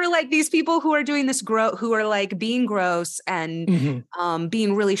 we were like these people who are doing this who are like being gross and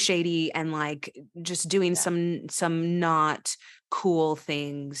being really shady and like just doing some not cool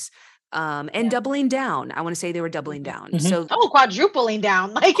things. And doubling down. I want to say they were doubling down. So quadrupling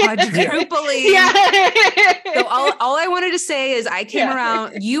down, like quadrupling. So all I wanted to say is I came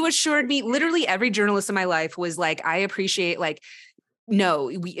around. You assured me. Literally every journalist in my life was like, I appreciate, like, no,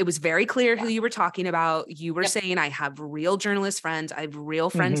 it was very clear who you were talking about. You were saying, I have real journalist friends. I have real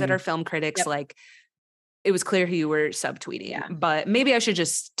friends that are film critics. Like, it was clear who you were subtweeting, but maybe I should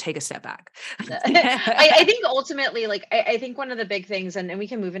just take a step back. I think ultimately, like, I think one of the big things, and we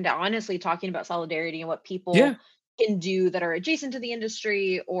can move into honestly talking about solidarity and what people can do that are adjacent to the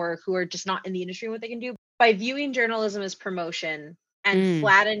industry or who are just not in the industry and what they can do by viewing journalism as promotion and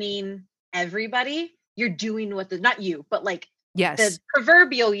flattening everybody. You're doing what not you, but like, the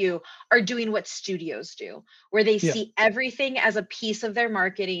proverbial you are doing what studios do, where they see everything as a piece of their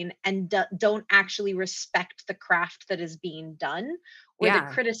marketing and don't actually respect the craft that is being done or the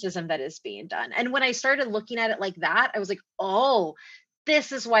criticism that is being done. And when I started looking at it like that, I was like, oh,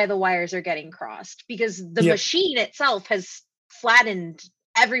 this is why the wires are getting crossed, because the machine itself has flattened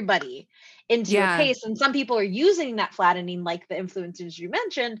everybody into a case. And some people are using that flattening, like the influencers you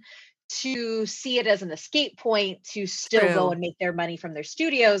mentioned, to see it as an escape point to still go and make their money from their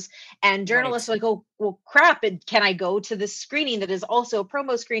studios. And journalists are like, oh, well, crap, can I go to this screening that is also a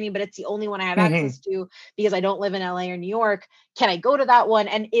promo screening, but it's the only one I have access to because I don't live in LA or New York? Can I go to that one?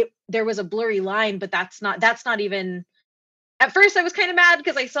 And there was a blurry line, but that's not even. At first, I was kind of mad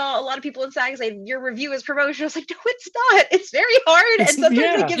because I saw a lot of people in SAG say your review is promotion. I was like, no, it's not. It's very hard. And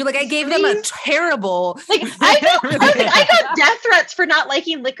sometimes you're like, I gave them a terrible. Like, I got death threats for not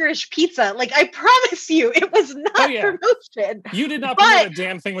liking licorice pizza. Like, I promise you, it was not promotion. You did not promote a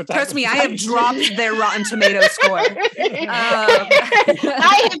damn thing with that. Trust me, I have dropped their Rotten Tomato score. I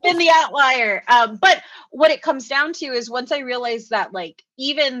have been the outlier. But what it comes down to is once I realized that like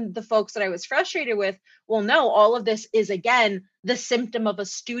even the folks that I was frustrated with, well, no, all of this is again the symptom of a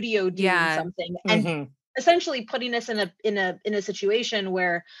studio doing something and essentially putting us in a situation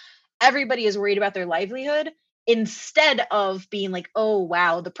where everybody is worried about their livelihood instead of being like, oh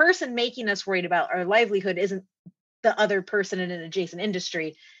wow, the person making us worried about our livelihood isn't the other person in an adjacent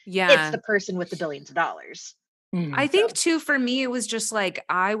industry. It's the person with the billions of dollars. I think too, for me, it was just like,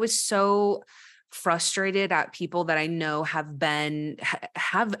 I was so frustrated at people that I know have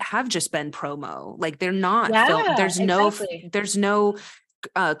just been promo. Like they're not film. There's no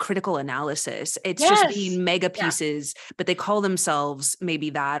critical analysis. It's just being mega pieces, but they call themselves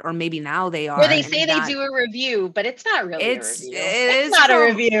maybe that, or maybe now they are. Or they say they do a review, but it's not really a review. It's not a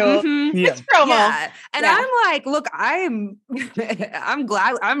review. It's promo. Yeah. And I'm like, look, I'm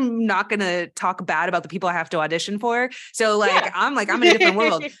glad I'm not going to talk bad about the people I have to audition for. So like, I'm in a different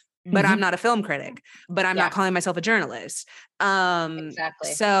world, but I'm not a film critic, but I'm not calling myself a journalist.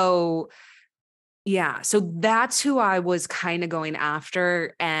 Exactly. So yeah. So that's who I was kind of going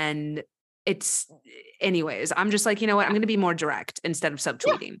after. And anyways, I'm just like, you know what? I'm going to be more direct instead of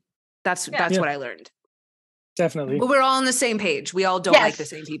subtweeting. That's what I learned. Definitely. But we're all on the same page. We all don't like the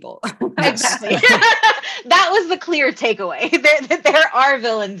same people. Exactly. That was the clear takeaway. There are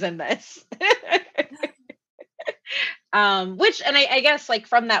villains in this. Which, and I guess like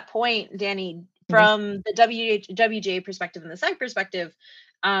from that point, Dani, from the WJ perspective and the SAG perspective,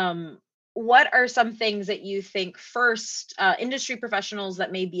 what are some things that you think first industry professionals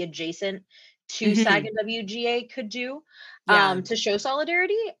that may be adjacent to SAG and WGA could do to show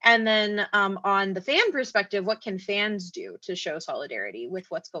solidarity? And then on the fan perspective, what can fans do to show solidarity with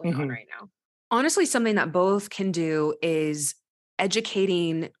what's going on right now? Honestly, something that both can do is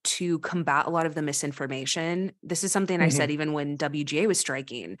educating to combat a lot of the misinformation. This is something I said even when WGA was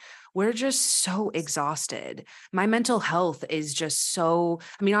striking. We're just so exhausted. My mental health is just so,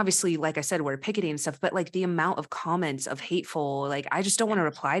 I mean, obviously, like I said, we're picketing and stuff, but like the amount of comments of hateful, like I just don't want to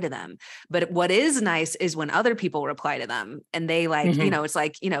reply to them. But what is nice is when other people reply to them and they like, you know, it's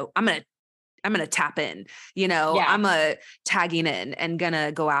like, you know, I'm going to tap in, you know, I'm tagging in and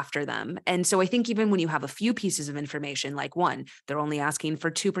gonna go after them. And so I think even when you have a few pieces of information, like one, they're only asking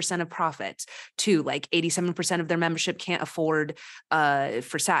for 2% of profits. Two, like 87% of their membership can't afford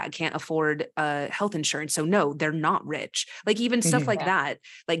for SAG, can't afford health insurance. So no, they're not rich. Like even stuff like that,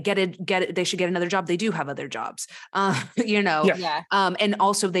 like get it. They should get another job. They do have other jobs, you know, and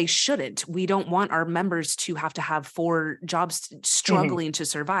also they shouldn't. We don't want our members to have 4 jobs struggling to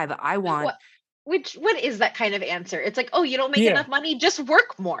survive. I want... What is that kind of answer? It's like, oh, you don't make enough money, just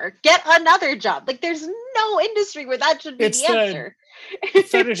work more, get another job. Like there's no industry where that should be the answer.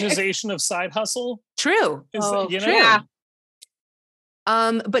 Fetishization of side hustle. True. True.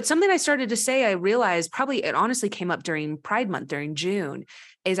 But something I started to say, I realized probably it honestly came up during Pride Month, during June,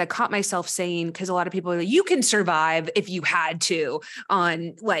 is I caught myself saying, because a lot of people are like, you can survive if you had to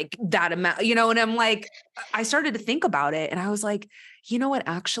on like that amount, you know, and I'm like, I started to think about it and I was like, you know what,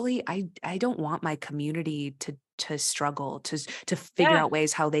 actually, I don't want my community to struggle, to figure out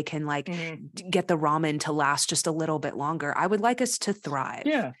ways how they can like get the ramen to last just a little bit longer. I would like us to thrive.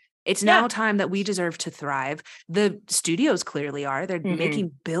 Yeah. It's now time that we deserve to thrive. The studios clearly are. They're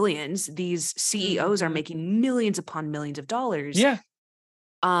making billions. These CEOs are making millions upon millions of dollars. Yeah.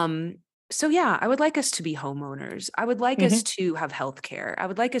 So yeah, I would like us to be homeowners. I would like us to have healthcare. I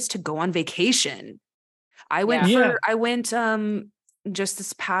would like us to go on vacation. I went just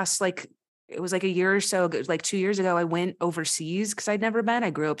this past, like, it was like a year or so ago, like 2 years ago, I went overseas because I'd never been.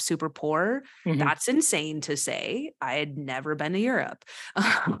 I grew up super poor. That's insane to say. I had never been to Europe.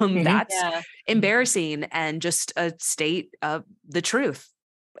 That's embarrassing and just a state of the truth.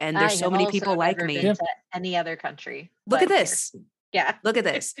 And there's so many people like me. To any other country. Look at this. Yeah. Look at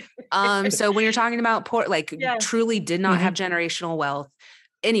this. So when you're talking about poor, like truly did not have generational wealth.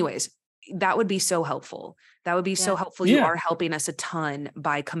 Anyways, that would be so helpful. That would be so helpful. You are helping us a ton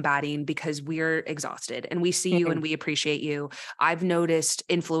by combating, because we're exhausted and we see you and we appreciate you. I've noticed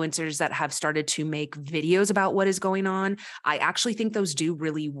influencers that have started to make videos about what is going on. I actually think those do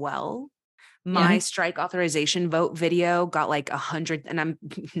really well. My strike authorization vote video got like 100, and I'm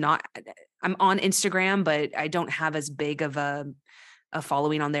on Instagram, but I don't have as big of a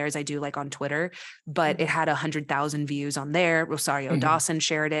following on there as I do like on Twitter, but it had 100,000 views on there. Rosario Dawson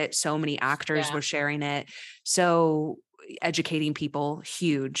shared it. So many actors were sharing it. So educating people,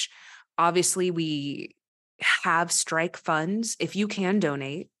 huge. Obviously we have strike funds if you can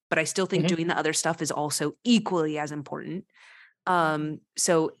donate, but I still think doing the other stuff is also equally as important.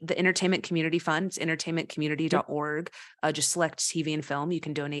 So the Entertainment Community Fund, it's entertainmentcommunity.org. Just select TV and film. You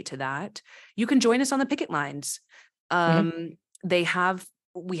can donate to that. You can join us on the picket lines.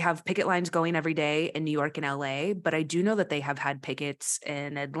 We have picket lines going every day in New York and LA, but I do know that they have had pickets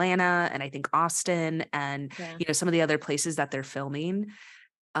in Atlanta and I think Austin and, some of the other places that they're filming.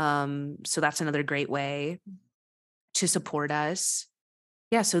 So that's another great way to support us.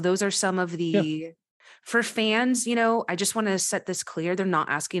 Yeah. So those are some of the, for fans, I just want to set this clear. They're not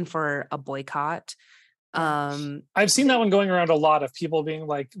asking for a boycott. I've seen that one going around a lot of people being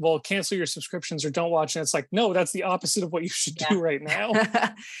like, well, cancel your subscriptions or don't watch. And it's like, no, that's the opposite of what you should do right now.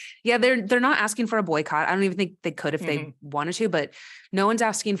 Yeah, they're not asking for a boycott. I don't even think they could if they wanted to, but no one's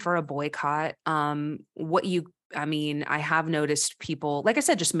asking for a boycott. I have noticed people, like I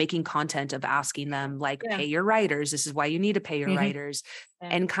said, just making content of asking them like, pay your writers. This is why you need to pay your writers.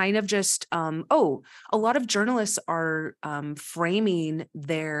 And kind of just, a lot of journalists are framing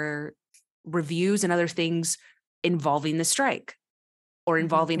their reviews and other things involving the strike or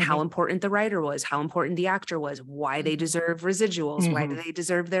involving how important the writer was, how important the actor was, why they deserve residuals, why do they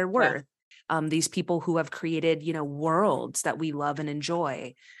deserve their worth. These people who have created, worlds that we love and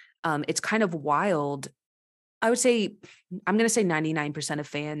enjoy. It's kind of wild. I would say, I'm going to say 99% of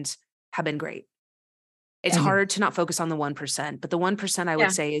fans have been great. It's hard to not focus on the 1%, but the 1% I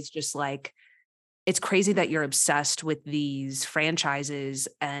would say is just like, it's crazy that you're obsessed with these franchises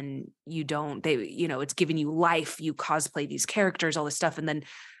and it's giving you life, you cosplay these characters, all this stuff. And then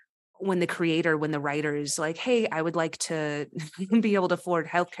when the writer is like, hey, I would like to be able to afford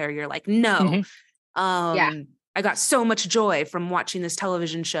healthcare, you're like, no. I got so much joy from watching this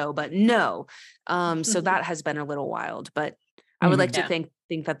television show, but no. So that has been a little wild, but I would like to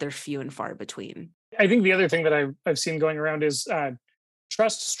think that they're few and far between. I think the other thing that I've seen going around is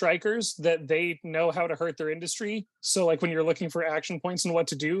trust strikers that they know how to hurt their industry. So like when you're looking for action points and what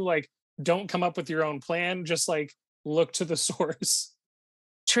to do, like don't come up with your own plan, just like look to the source.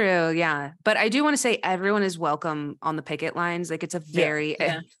 True. Yeah. But I do want to say everyone is welcome on the picket lines. Like it's a very,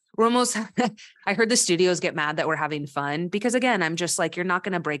 we're almost, I heard the studios get mad that we're having fun because again, I'm just like, you're not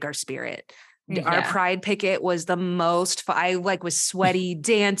going to break our spirit. Our pride picket was the most I was sweaty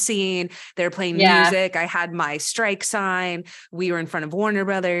dancing. They're playing music. I had my strike sign. We were in front of Warner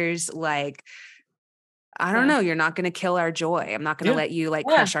Brothers. Like, I don't know. You're not going to kill our joy. I'm not going to let you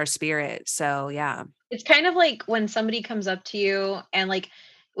crush our spirit. So yeah. It's kind of like when somebody comes up to you and like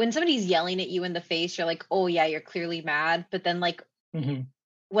when somebody's yelling at you in the face, you're like, oh yeah, you're clearly mad. But then like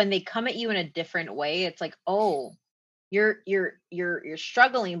when they come at you in a different way, it's like, oh, you're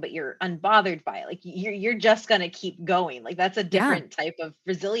struggling, but you're unbothered by it. Like you're just gonna keep going. Like that's a different type of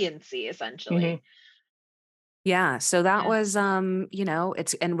resiliency, essentially. Yeah. So that was and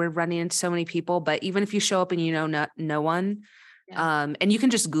we're running into so many people, but even if you show up and no one, and you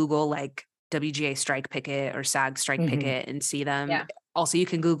can just Google like WGA strike picket or SAG strike picket and see them. Also, you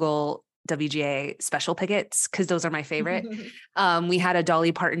can Google WGA special pickets because those are my favorite. We had a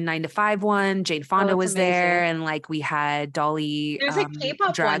Dolly Parton 9 to 5 one. Jane Fonda was amazing. There, and like we had Dolly. There's a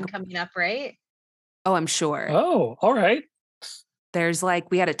K-pop one coming up, right? Oh, I'm sure. Oh, all right. There's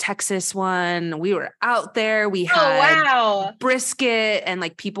we had a Texas one. We were out there. We had brisket, and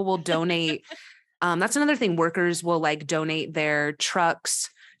like people will donate. That's another thing. Workers will donate their trucks,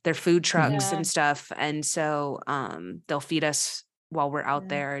 their food trucks and stuff, and so they'll feed us while we're out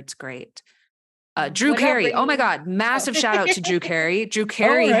there. It's great. Drew Carey. Oh my God. Massive shout out to Drew Carey. Drew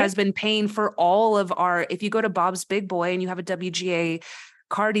Carey has been paying for all of if you go to Bob's Big Boy and you have a WGA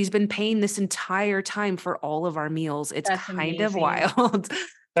card, he's been paying this entire time for all of our meals. It's kind of wild.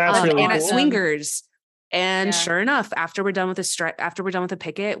 That's really and cool. at Swingers. And sure enough, after we're done with the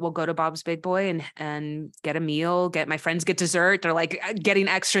picket, we'll go to Bob's Big Boy and get a meal, my friends get dessert. They're getting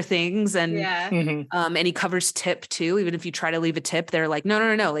extra things. And, and he covers tip too. Even if you try to leave a tip, they're like,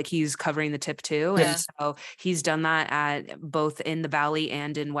 no. Like he's covering the tip too. And so he's done that at both in the Valley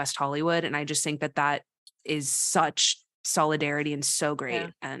and in West Hollywood. And I just think that is such solidarity and so great.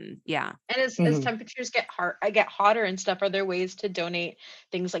 And and as temperatures get hotter and stuff, are there ways to donate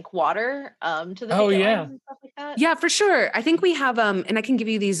things like water to the and stuff like that? Yeah, for sure. I think we have and I can give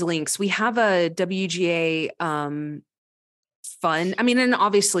you these links. We have a WGA fund. I mean, and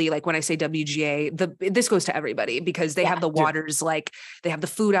obviously when I say WGA, this goes to everybody because they have the waters, they have the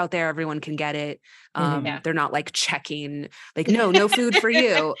food out there, everyone can get it. They're not checking no food for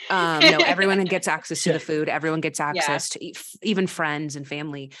you. No, everyone gets access to the food. Everyone gets access to even friends and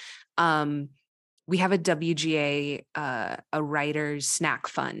family. We have a WGA, a writer's snack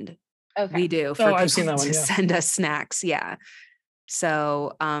fund. Okay. We do for I've seen that one, to send us snacks. Yeah.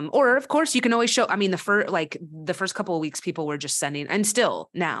 So, or of course you can always show, I mean, the first couple of weeks people were just sending, and still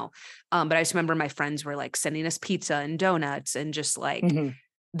now, but I just remember my friends were like sending us pizza and donuts and just like,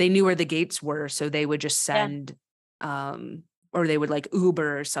 they knew where the gates were. So they would just send, or they would like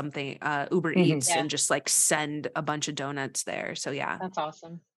Uber or something, Uber Eats and just like send a bunch of donuts there. So yeah. That's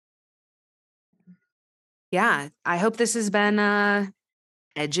awesome. Yeah. I hope this has been,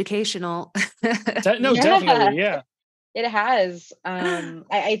 educational. No, definitely. Yeah. It has.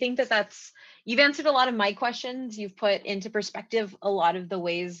 I think you've answered a lot of my questions. You've put into perspective a lot of the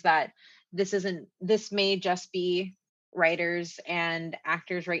ways that this may just be writers and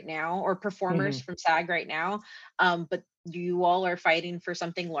actors right now, or performers from SAG right now. But you all are fighting for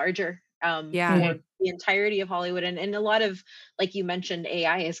something larger, for the entirety of Hollywood. And a lot of, like you mentioned,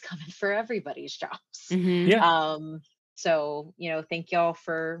 AI is coming for everybody's jobs. Yeah. So, thank y'all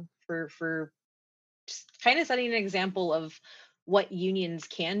for kind of setting an example of what unions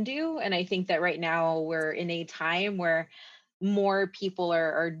can do. And I think that right now we're in a time where more people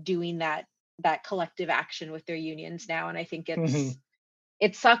are doing that collective action with their unions now. And I think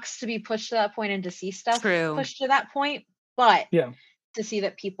it sucks to be pushed to that point and to see stuff pushed to that point, but to see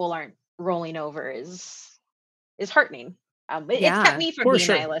that people aren't rolling over is heartening. It's kept me from being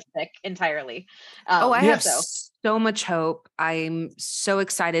nihilistic entirely. I have so much hope. I'm so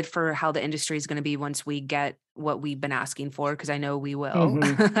excited for how the industry is going to be once we get what we've been asking for, because I know we will.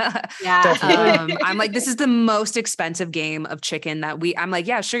 I'm like, this is the most expensive game of chicken I'm like,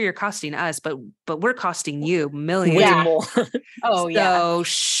 yeah, sure, you're costing us, but we're costing you millions. Way more. So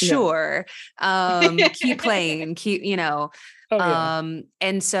sure. Keep playing,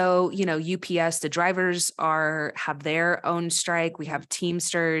 and so, UPS, the drivers have their own strike. We have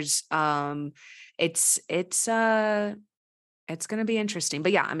Teamsters. It's going to be interesting,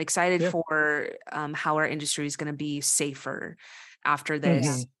 but yeah, I'm excited for, how our industry is going to be safer after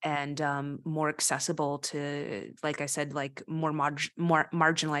this and, more accessible to, like I said, like more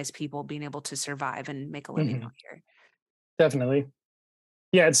marginalized people being able to survive and make a living out here. Definitely.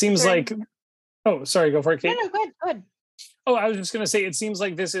 Yeah. It seems like, oh, sorry, go for it, Kate. No, go ahead. Oh, I was just going to say, it seems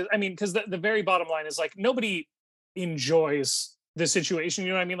like this is, I mean, because the very bottom line is like, nobody enjoys the situation.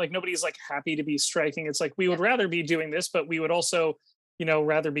 You know what I mean? Like, nobody's like happy to be striking. It's like, we would rather be doing this, but we would also,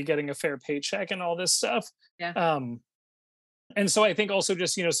 rather be getting a fair paycheck and all this stuff. And so I think also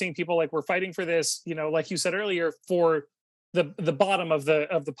just, seeing people like, we're fighting for this, like you said earlier, for the bottom of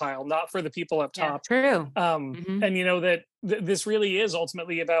the pile, not for the people up top. True. And that this really is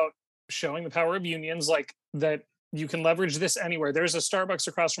ultimately about showing the power of unions, like that you can leverage this anywhere. There's a Starbucks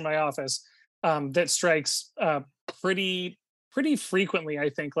across from my office that strikes pretty frequently. I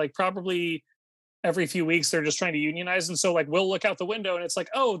think like probably every few weeks they're just trying to unionize. And so like we'll look out the window and it's like,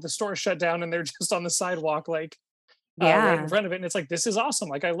 oh, the store shut down and they're just on the sidewalk, like right in front of it. And it's like, this is awesome.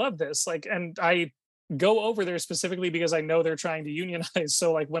 Like, I love this. Like, and I go over there specifically because I know they're trying to unionize.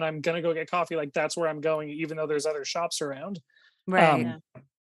 So like when I'm going to go get coffee, like that's where I'm going, even though there's other shops around. Right.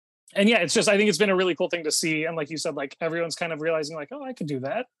 And yeah, it's just, I think it's been a really cool thing to see. And like you said, like everyone's kind of realizing like, oh, I could do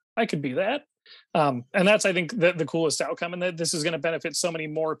that. I could be that. And that's, I think, the coolest outcome, and that this is going to benefit so many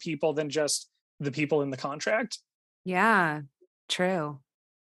more people than just the people in the contract. Yeah, true.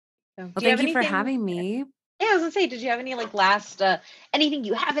 So, well, thank you for having me. Yeah, I was gonna say, did you have any like last anything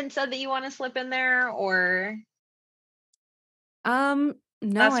you haven't said that you want to slip in there, or no,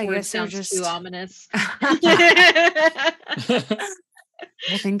 I guess sounds just too ominous. I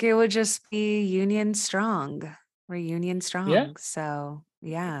think it would just be union strong. We're union strong. Yeah. So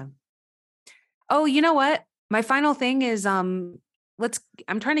yeah. Oh, you know what? My final thing is I'm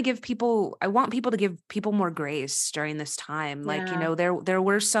trying to I want people to give people more grace during this time. Like,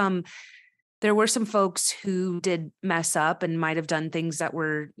 there were some folks who did mess up and might have done things that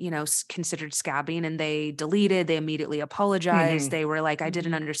were, considered scabbing, and they immediately apologized. They were like, I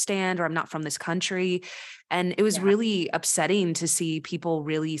didn't understand, or I'm not from this country. And it was really upsetting to see people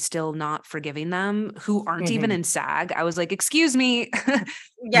really still not forgiving them who aren't even in SAG. I was like, excuse me,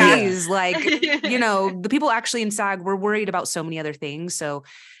 please. Like, the people actually in SAG were worried about so many other things. So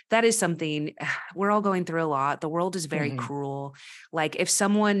that is something we're all going through a lot. The world is very cruel. Like, if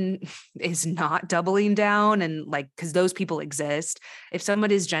someone is not doubling down and like, because those people exist, if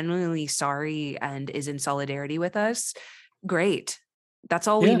someone is genuinely sorry and is in solidarity with us, great. That's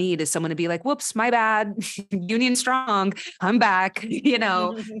all we need, is someone to be like, whoops, my bad. Union strong. I'm back,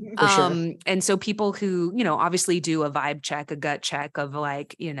 Sure. And so people who, obviously do a vibe check, a gut check of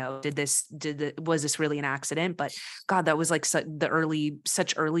like, was this really an accident? But God, that was like such early,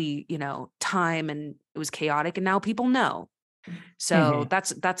 time, and it was chaotic. And now people know. So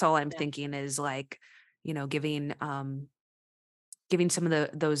that's all I'm thinking is like, giving giving some of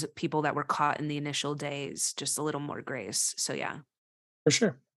those people that were caught in the initial days just a little more grace. So yeah. For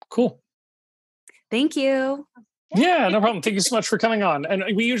sure. Cool. Thank you. Yeah, no problem. Thank you so much for coming on. And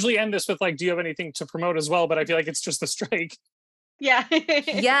we usually end this with like, do you have anything to promote as well? But I feel like it's just the strike. Yeah.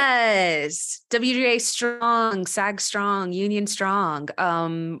 Yes. WGA strong, SAG strong, union strong.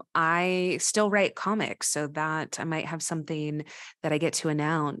 I still write comics, so that I might have something that I get to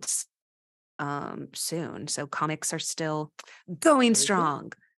announce soon. So comics are still going Very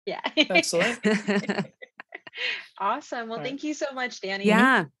strong. Yeah. Excellent. Awesome. Well, All right. thank you so much, Dani.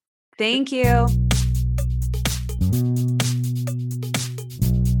 Yeah. Thank you.